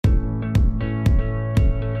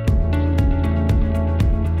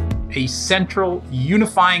a central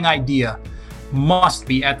unifying idea must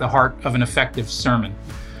be at the heart of an effective sermon.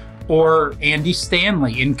 Or Andy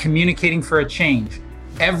Stanley in Communicating for a Change.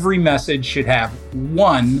 Every message should have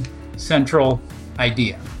one central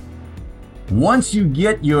idea. Once you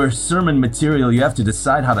get your sermon material, you have to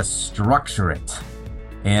decide how to structure it.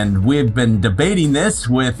 And we've been debating this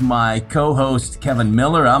with my co-host, Kevin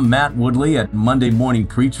Miller. I'm Matt Woodley at Monday Morning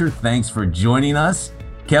Preacher. Thanks for joining us.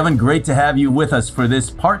 Kevin, great to have you with us for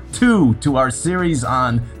this part 2 to our series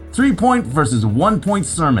on 3-point versus 1-point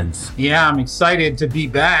sermons. Yeah, I'm excited to be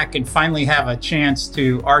back and finally have a chance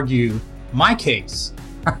to argue my case.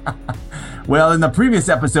 Well, in the previous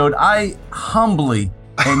episode, I humbly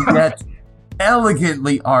and yet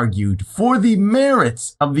elegantly argued for the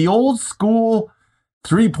merits of the old school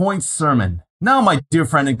 3-point sermon. Now, my dear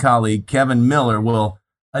friend and colleague, Kevin Miller, will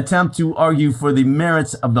attempt to argue for the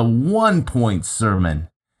merits of the 1-point sermon.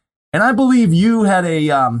 And I believe you had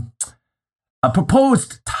a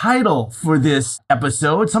proposed title for this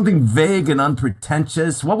episode, something vague and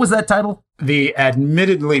unpretentious. What was that title? The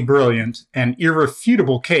admittedly brilliant and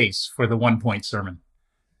irrefutable case for the 1-point sermon.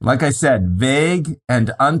 Like I said, vague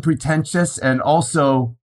and unpretentious and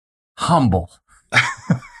also humble.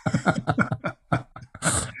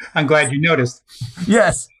 I'm glad you noticed.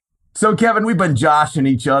 Yes. So, Kevin, we've been joshing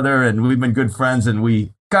each other and we've been good friends and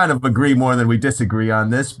we kind of agree more than we disagree on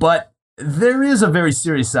this. But there is a very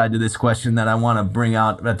serious side to this question that I want to bring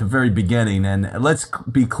out at the very beginning. And let's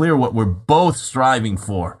be clear what we're both striving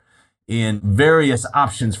for in various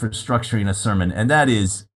options for structuring a sermon. And that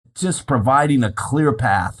is just providing a clear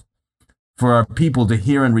path for our people to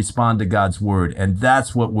hear and respond to God's word. And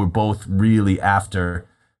that's what we're both really after.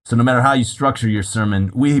 So no matter how you structure your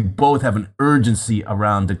sermon, we both have an urgency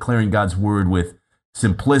around declaring God's word with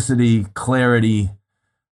simplicity, clarity,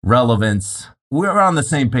 relevance. We're on the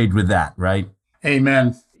same page with that, right?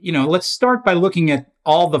 Amen. Let's start by looking at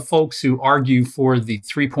all the folks who argue for the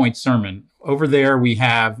 3-point sermon. Over there, we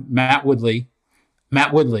have Matt Woodley,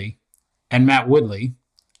 and Matt Woodley.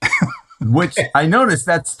 Which I noticed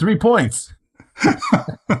that's 3 points.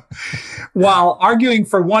 While arguing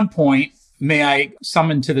for 1 point, may I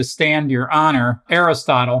summon to the stand your honor,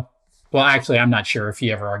 Aristotle. Well, actually, I'm not sure if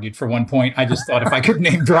he ever argued for 1 point. I just thought if I could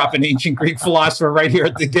name drop an ancient Greek philosopher right here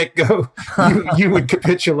at the get-go, you would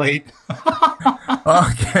capitulate.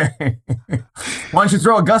 Okay. Why don't you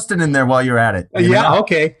throw Augustine in there while you're at it? Yeah,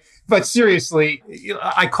 okay. But seriously,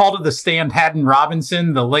 I called to the stand Haddon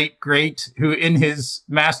Robinson, the late great, who in his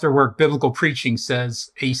masterwork, Biblical Preaching, says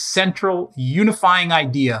a central unifying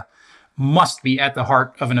idea must be at the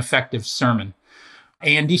heart of an effective sermon.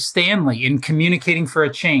 Andy Stanley in Communicating for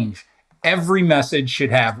a Change. Every message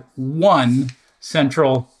should have one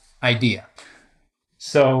central idea.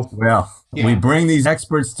 So, we bring these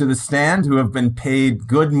experts to the stand who have been paid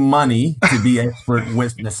good money to be expert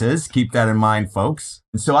witnesses. Keep that in mind, folks.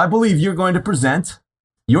 And so I believe you're going to present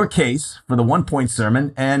your case for the 1-point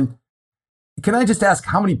sermon. And can I just ask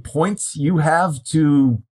how many points you have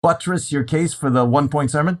to buttress your case for the 1-point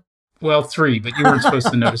sermon? Well, 3, but you weren't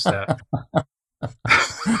supposed to notice that.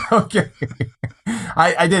 Okay.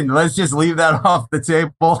 I didn't. Let's just leave that off the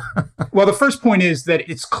table. Well, the first point is that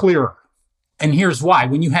it's clearer. And here's why.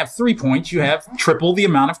 When you have 3 points, you have triple the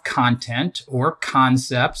amount of content or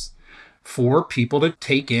concepts for people to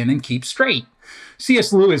take in and keep straight.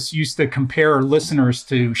 C.S. Lewis used to compare listeners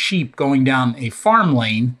to sheep going down a farm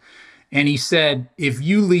lane. And he said, if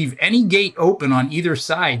you leave any gate open on either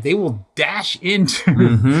side, they will dash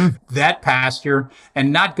into that pasture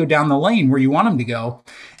and not go down the lane where you want them to go.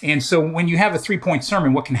 And so when you have a 3-point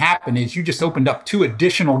sermon, what can happen is you just opened up 2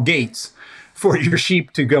 additional gates for your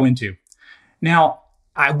sheep to go into. Now,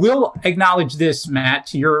 I will acknowledge this, Matt,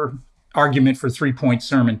 to your argument for 3-point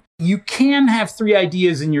sermon. You can have 3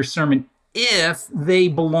 ideas in your sermon if they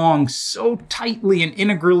belong so tightly and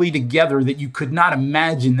integrally together that you could not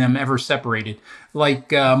imagine them ever separated,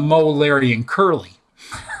 like Moe, Larry, and Curly.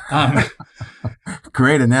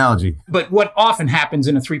 Great analogy. But what often happens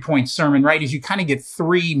in a 3-point sermon, right, is you kind of get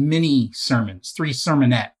 3 mini sermons, 3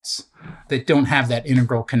 sermonettes that don't have that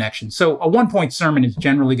integral connection. So a 1-point sermon is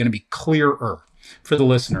generally going to be clearer for the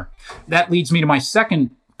listener. That leads me to my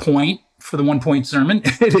second point for the 1-point sermon.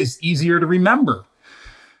 It is easier to remember.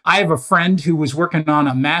 I have a friend who was working on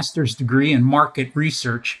a master's degree in market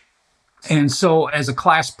research. And so as a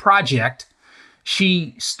class project,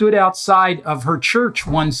 she stood outside of her church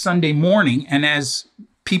one Sunday morning, and as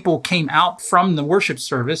people came out from the worship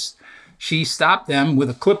service, she stopped them with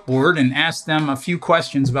a clipboard and asked them a few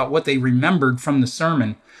questions about what they remembered from the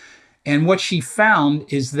sermon. And what she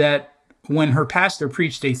found is that when her pastor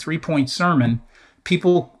preached a 3-point sermon,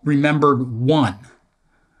 people remembered 1.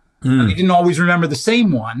 They didn't always remember the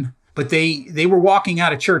same one, but they were walking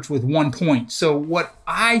out of church with 1 point. So what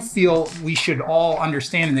I feel we should all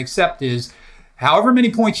understand and accept is however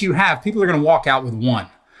many points you have, people are going to walk out with 1.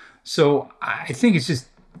 So I think it's just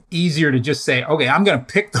easier to just say, okay, I'm going to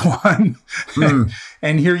pick the one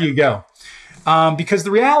and here you go. Because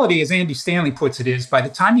the reality, as Andy Stanley puts it, is by the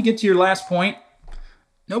time you get to your last point,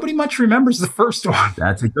 nobody much remembers the first one.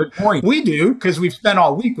 That's a good point. We do because we've spent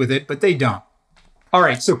all week with it, but they don't. All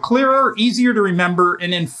right, so clearer, easier to remember.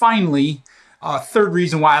 And then finally, third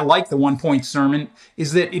reason why I like the 1 point sermon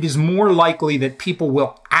is that it is more likely that people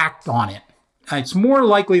will act on it. It's more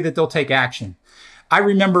likely that they'll take action. I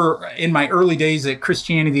remember in my early days at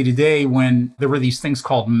Christianity Today when there were these things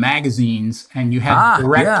called magazines and you had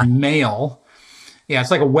direct mail. Yeah, it's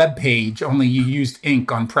like a web page, only you used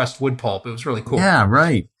ink on pressed wood pulp. It was really cool. Yeah,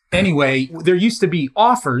 right. Anyway, there used to be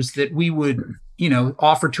offers that we would,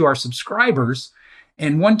 offer to our subscribers.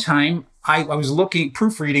 And one time I was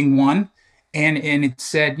proofreading one, and it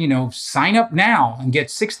said, sign up now and get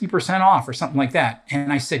 60% off or something like that.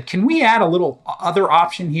 And I said, can we add a little other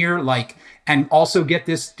option here, and also get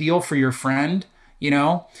this deal for your friend?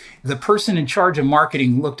 The person in charge of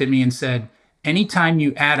marketing looked at me and said, anytime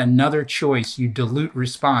you add another choice, you dilute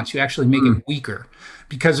response. You actually make it weaker.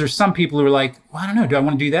 Because there's some people who are like, well, I don't know, do I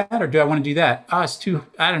want to do that or do I want to do that? Oh, it's too,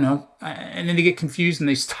 I don't know. And then they get confused and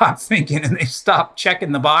they stop thinking and they stop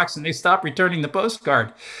checking the box and they stop returning the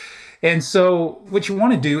postcard. And so what you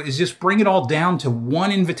want to do is just bring it all down to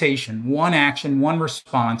one invitation, one action, one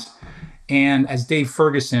response. And as Dave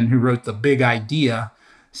Ferguson, who wrote The Big Idea,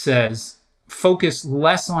 says, focus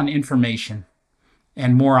less on information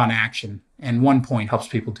and more on action. And 1 point helps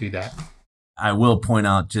people do that. I will point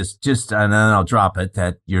out just, and then I'll drop it,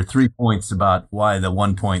 that your 3 points about why the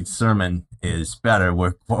 1 point sermon is better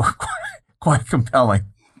were quite compelling.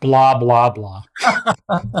 Blah, blah, blah.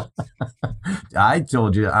 I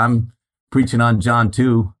told you I'm preaching on John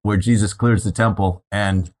 2, where Jesus clears the temple,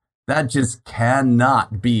 and that just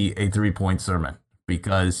cannot be a 3 point sermon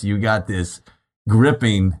because you got this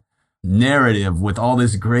gripping narrative with all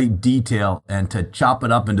this great detail, and to chop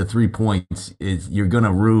it up into 3 points is you're going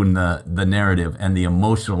to ruin the narrative and the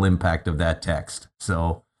emotional impact of that text.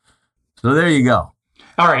 So there you go.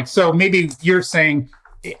 All right. So maybe you're saying,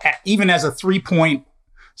 even as a 3 point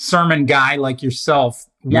sermon guy like yourself,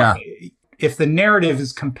 if the narrative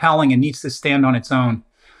is compelling and needs to stand on its own,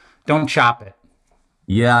 don't chop it.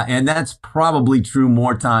 Yeah. And that's probably true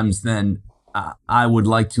more times than I would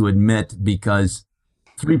like to admit, because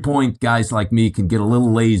 3 point guys like me can get a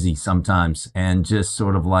little lazy sometimes and just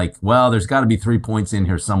sort of like, well, there's got to be 3 points in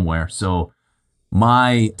here somewhere. So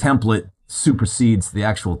my template supersedes the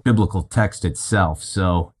actual biblical text itself.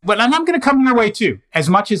 But I'm going to come your way too. As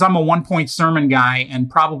much as I'm a 1 point sermon guy, and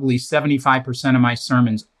probably 75% of my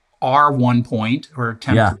sermons are 1 point or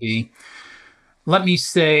attempt to be, let me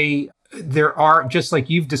say, there are, just like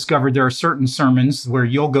you've discovered, there are certain sermons where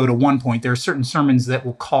you'll go to 1 point. There are certain sermons that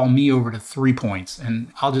will call me over to 3 points.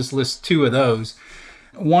 And I'll just list 2 of those.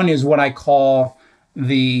 One is what I call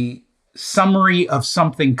the summary of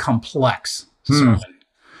something complex sermon.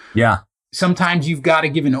 Yeah. Sometimes you've got to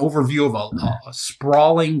give an overview of a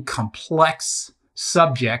sprawling, complex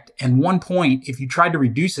subject. And 1 point, if you tried to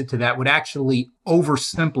reduce it to that, would actually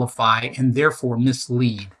oversimplify and therefore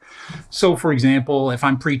mislead. So, for example, if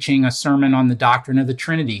I'm preaching a sermon on the doctrine of the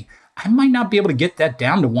Trinity, I might not be able to get that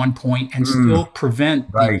down to 1 point and still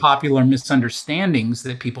prevent the popular misunderstandings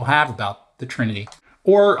that people have about the Trinity.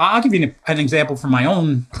 Or I'll give you an example from my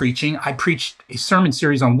own preaching. I preached a sermon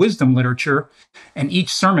series on wisdom literature, and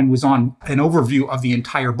each sermon was on an overview of the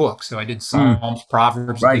entire book. So I did Psalms,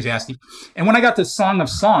 Proverbs, Ecclesiastes. And when I got to Song of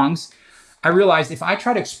Songs, I realized if I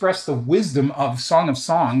try to express the wisdom of Song of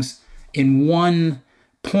Songs in 1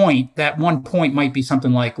 point, that 1 point might be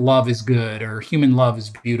something like love is good or human love is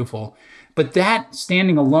beautiful. But that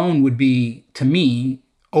standing alone would be, to me,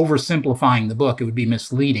 oversimplifying the book. It would be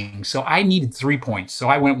misleading. So I needed 3 points. So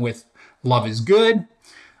I went with love is good,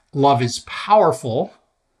 love is powerful,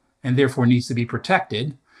 and therefore needs to be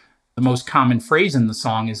protected. The most common phrase in the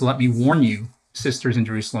song is, let me warn you, sisters in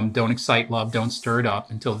Jerusalem, don't excite love, don't stir it up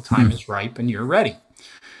until the time is ripe and you're ready.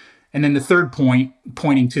 And then the third point,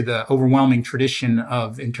 pointing to the overwhelming tradition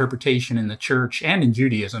of interpretation in the church and in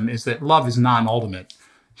Judaism, is that love is non-ultimate.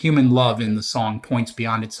 Human love in the song points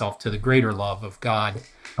beyond itself to the greater love of God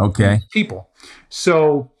and people.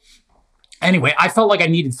 So anyway, I felt like I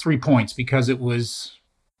needed 3 points because it was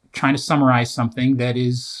trying to summarize something that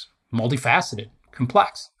is multifaceted,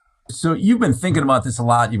 complex. So you've been thinking about this a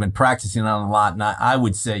lot. You've been practicing on it a lot. And I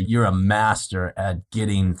would say you're a master at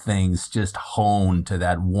getting things just honed to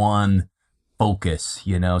that one focus,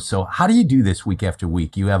 So how do you do this week after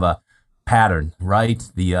week? You have a pattern, right?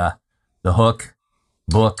 The hook,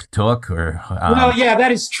 book, took, or well, yeah,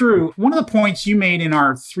 that is true. One of the points you made in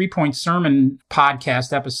our 3-point sermon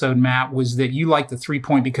podcast episode, Matt, was that you like the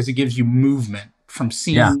 3-point because it gives you movement from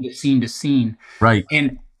scene to scene to scene. Right.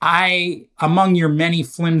 And among your many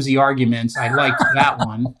flimsy arguments, I liked that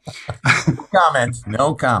one.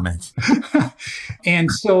 No comment.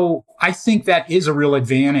 And so I think that is a real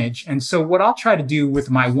advantage. And so what I'll try to do with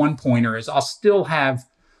my 1-pointer is I'll still have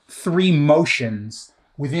 3 motions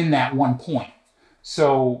within that 1 point.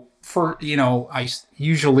 So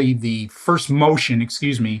usually the first motion,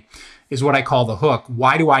 is what I call the hook.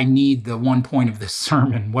 Why do I need the 1 point of this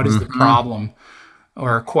sermon? What is the problem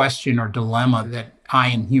or question or dilemma that I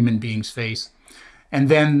and human beings face? And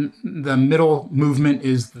then the middle movement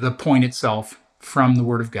is the point itself from the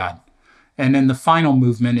Word of God. And then the final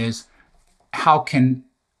movement is how can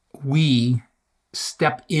we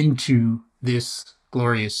step into this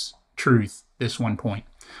glorious truth, this 1 point?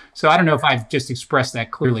 So I don't know if I've just expressed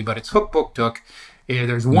that clearly, but it's hook, book, took.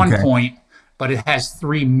 There's 1 point, but it has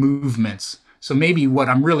 3 movements. So maybe what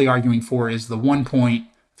I'm really arguing for is the 1 point,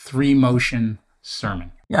 3 motion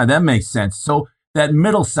sermon. Yeah, that makes sense. So that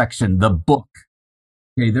middle section, the book,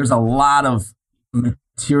 there's a lot of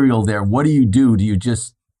material there. What do? Do you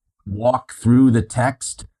just walk through the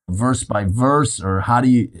text verse by verse, or how do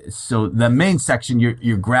you? So the main section,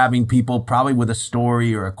 you're grabbing people probably with a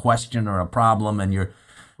story or a question or a problem, and you're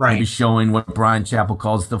maybe showing what Bryan Chapell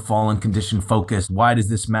calls the fallen condition focus. Why does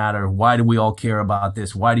this matter? Why do we all care about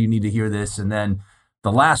this? Why do you need to hear this? And then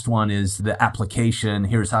the last one is the application.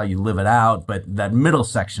 Here's how you live it out. But that middle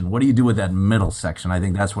section, what do you do with that middle section? I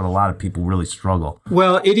think that's what a lot of people really struggle.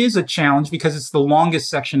 Well, it is a challenge because it's the longest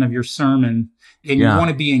section of your sermon and you want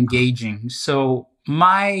to be engaging. So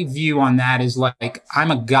my view on that is like I'm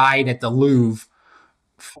a guide at the Louvre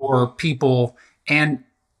for people, and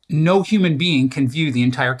no human being can view the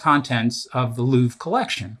entire contents of the Louvre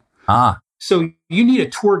collection. So you need a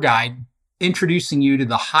tour guide introducing you to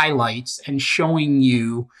the highlights and showing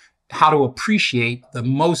you how to appreciate the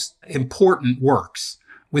most important works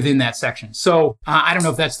within that section. So I don't know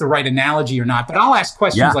if that's the right analogy or not, but I'll ask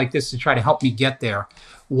questions like this to try to help me get there.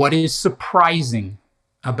 What is surprising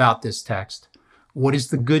about this text? What is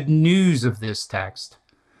the good news of this text?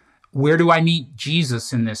 Where do I meet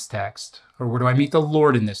Jesus in this text? Or where do I meet the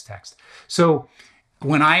Lord in this text? So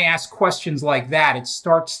when I ask questions like that, it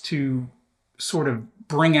starts to sort of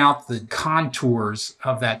bring out the contours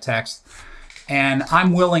of that text. And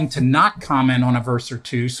I'm willing to not comment on a verse or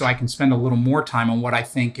two so I can spend a little more time on what I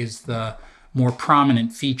think is the more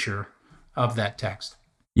prominent feature of that text.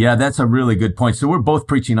 Yeah, that's a really good point. So we're both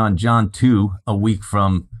preaching on John 2 a week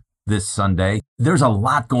from this Sunday. There's a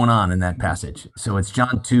lot going on in that passage. So it's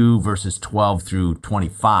John 2 verses 12 through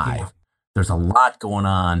 25. Yeah. There's a lot going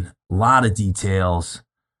on, a lot of details,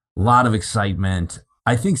 a lot of excitement.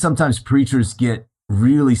 I think sometimes preachers get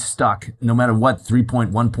really stuck, no matter what,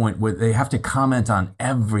 3-point, 1 point, where they have to comment on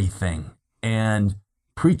everything. And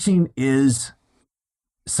preaching is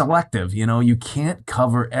selective. You can't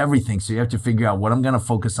cover everything. So you have to figure out what I'm going to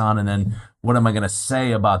focus on, and then what am I going to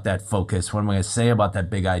say about that focus? What am I going to say about that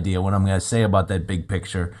big idea? What am I going to say about that big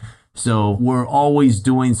picture? So we're always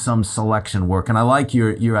doing some selection work. And I like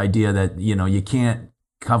your idea that, you can't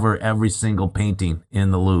cover every single painting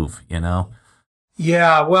in the Louvre,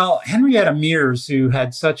 Yeah, well, Henrietta Mears, who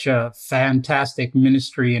had such a fantastic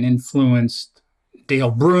ministry and influenced Dale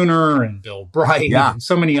Bruner and Bill Bright and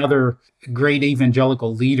so many other great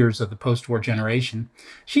evangelical leaders of the post-war generation,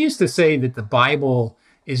 she used to say that the Bible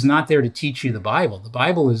is not there to teach you the Bible. The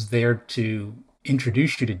Bible is there to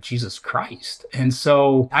introduce you to Jesus Christ. And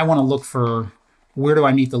so I want to look for where do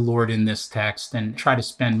I meet the Lord in this text and try to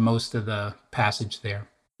spend most of the passage there.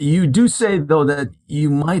 You do say, though, that you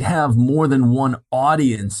might have more than one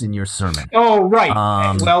audience in your sermon. Oh, right.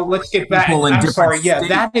 Well, let's get back. I'm sorry. Yeah, states.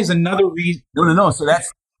 That is another reason. No. So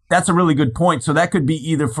that's a really good point. So that could be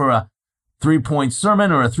either for a 3-point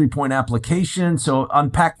sermon or a 3-point application. So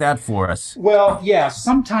unpack that for us. Well, yeah,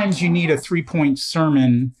 sometimes you need a 3-point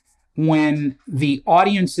sermon when the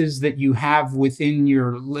audiences that you have within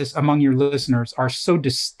your list, among your listeners, are so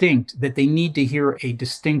distinct that they need to hear a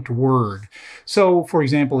distinct word. So, for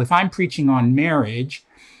example, if I'm preaching on marriage,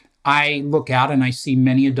 I look out and I see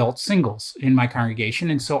many adult singles in my congregation.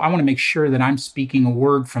 And so I want to make sure that I'm speaking a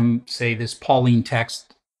word from, say, this Pauline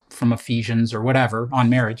text from Ephesians or whatever on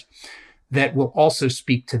marriage that will also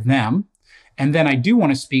speak to them. And then I do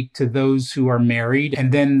want to speak to those who are married.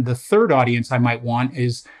 And then the third audience I might want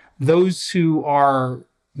is those who are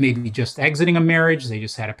maybe just exiting a marriage. They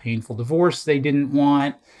just had a painful divorce they didn't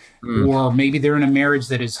want. Or maybe they're in a marriage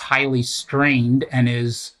that is highly strained and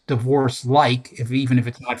is divorce-like, even if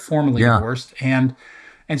it's not formally divorced. And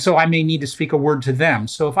so I may need to speak a word to them.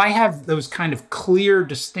 So if I have those kind of clear,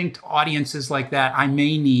 distinct audiences like that, I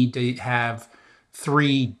may need to have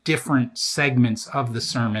 3 different segments of the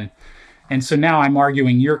sermon. And so now I'm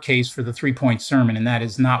arguing your case for the 3-point sermon, and that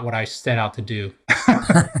is not what I set out to do.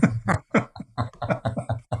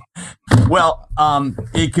 Well,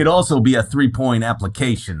 it could also be a 3-point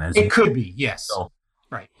application. It could be, yes.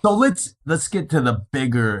 Right. So let's get to the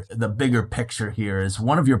bigger picture here. Is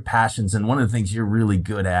one of your passions and one of the things you're really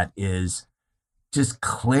good at is just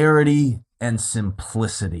clarity and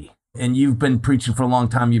simplicity. And you've been preaching for a long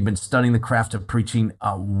time. You've been studying the craft of preaching.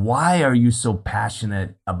 Why are you so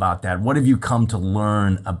passionate about that? What have you come to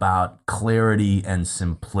learn about clarity and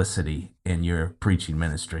simplicity in your preaching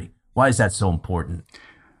ministry? Why is that so important?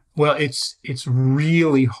 Well, it's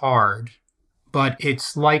really hard, but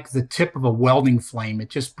it's like the tip of a welding flame. It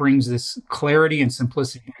just brings this clarity and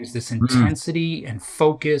simplicity, this intensity and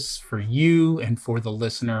focus for you and for the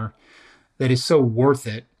listener that is so worth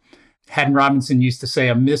it. Haddon Robinson used to say,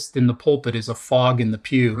 a mist in the pulpit is a fog in the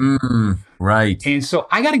pew. Right. And so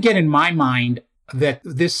I got to get in my mind that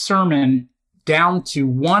this sermon, down to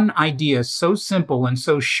one idea so simple and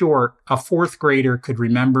so short, a 4th grader could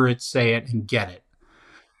remember it, say it, and get it.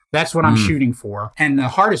 That's what I'm shooting for. And the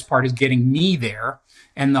hardest part is getting me there.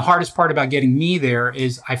 And the hardest part about getting me there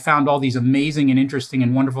is I found all these amazing and interesting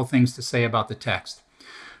and wonderful things to say about the text.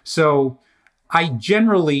 So I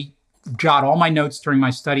generally jot all my notes during my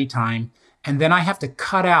study time, and then I have to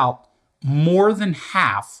cut out more than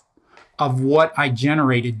half of what I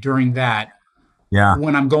generated during that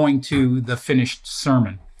when I'm going to the finished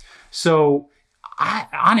sermon. So I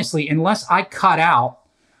honestly, unless I cut out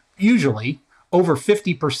usually over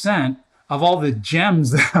 50% of all the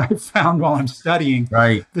gems that I found while I'm studying,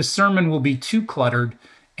 the sermon will be too cluttered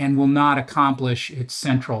and will not accomplish its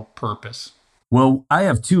central purpose. Well, I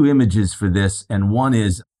have 2 images for this, and one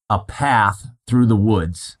is a path through the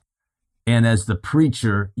woods. And as the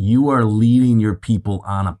preacher, you are leading your people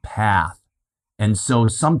on a path. And so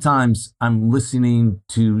sometimes I'm listening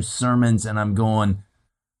to sermons and I'm going,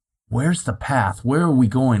 where's the path? Where are we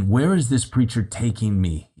going? Where is this preacher taking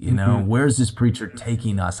me? You know, where is this preacher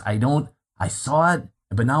taking us? I saw it,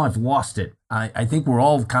 but now I've lost it. I think we're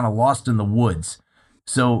all kind of lost in the woods.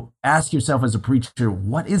 So ask yourself as a preacher,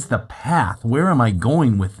 what is the path? Where am I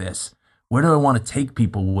going with this? Where do I want to take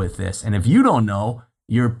people with this? And if you don't know,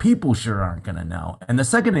 your people sure aren't going to know. And the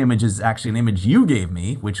second image is actually an image you gave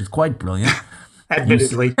me, which is quite brilliant.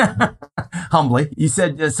 Admittedly. Humbly. You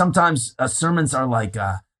said sometimes sermons are like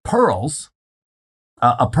pearls,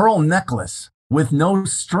 a pearl necklace with no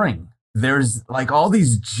string. There's like all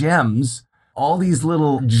these gems, all these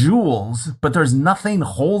little jewels, but there's nothing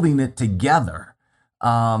holding it together.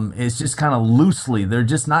 It's just kind of loosely. They're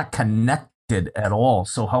just not connected at all.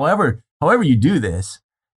 So however you do this,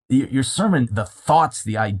 your sermon, the thoughts,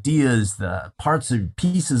 the ideas, the parts and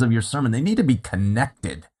pieces of your sermon, they need to be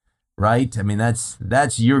connected. Right? I mean,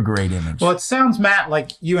 that's your great image. Well, it sounds, Matt,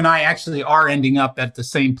 like you and I actually are ending up at the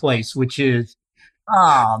same place, which is...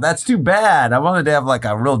 Oh, that's too bad. I wanted to have like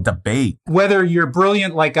a real debate. Whether you're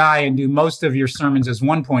brilliant like I and do most of your sermons as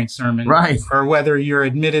 1-point sermons, right, or whether you're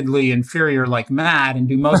admittedly inferior like Matt and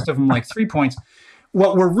do most of them like 3 points,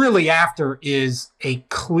 what we're really after is a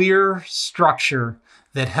clear structure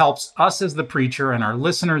that helps us as the preacher and our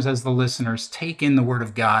listeners as the listeners take in the Word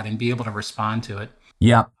of God and be able to respond to it.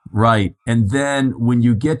 Yeah, right. And then when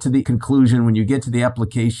you get to the conclusion, when you get to the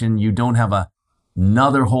application, you don't have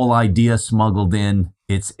another whole idea smuggled in.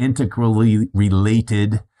 It's integrally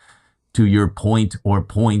related to your point or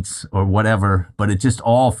points or whatever, but it just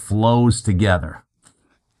all flows together.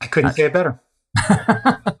 I couldn't say it better.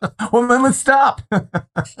 Well, then let's stop.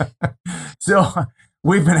 So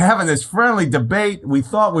we've been having this friendly debate. We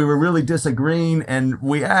thought we were really disagreeing, and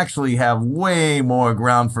we actually have way more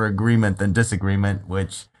ground for agreement than disagreement,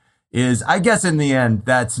 which is, I guess in the end,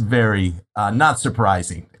 that's very not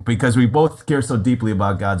surprising because we both care so deeply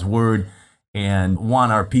about God's word and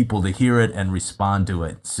want our people to hear it and respond to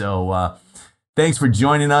it. So thanks for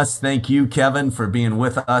joining us. Thank you, Kevin, for being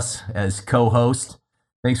with us as co-host.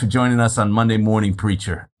 Thanks for joining us on Monday Morning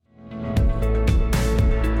Preacher.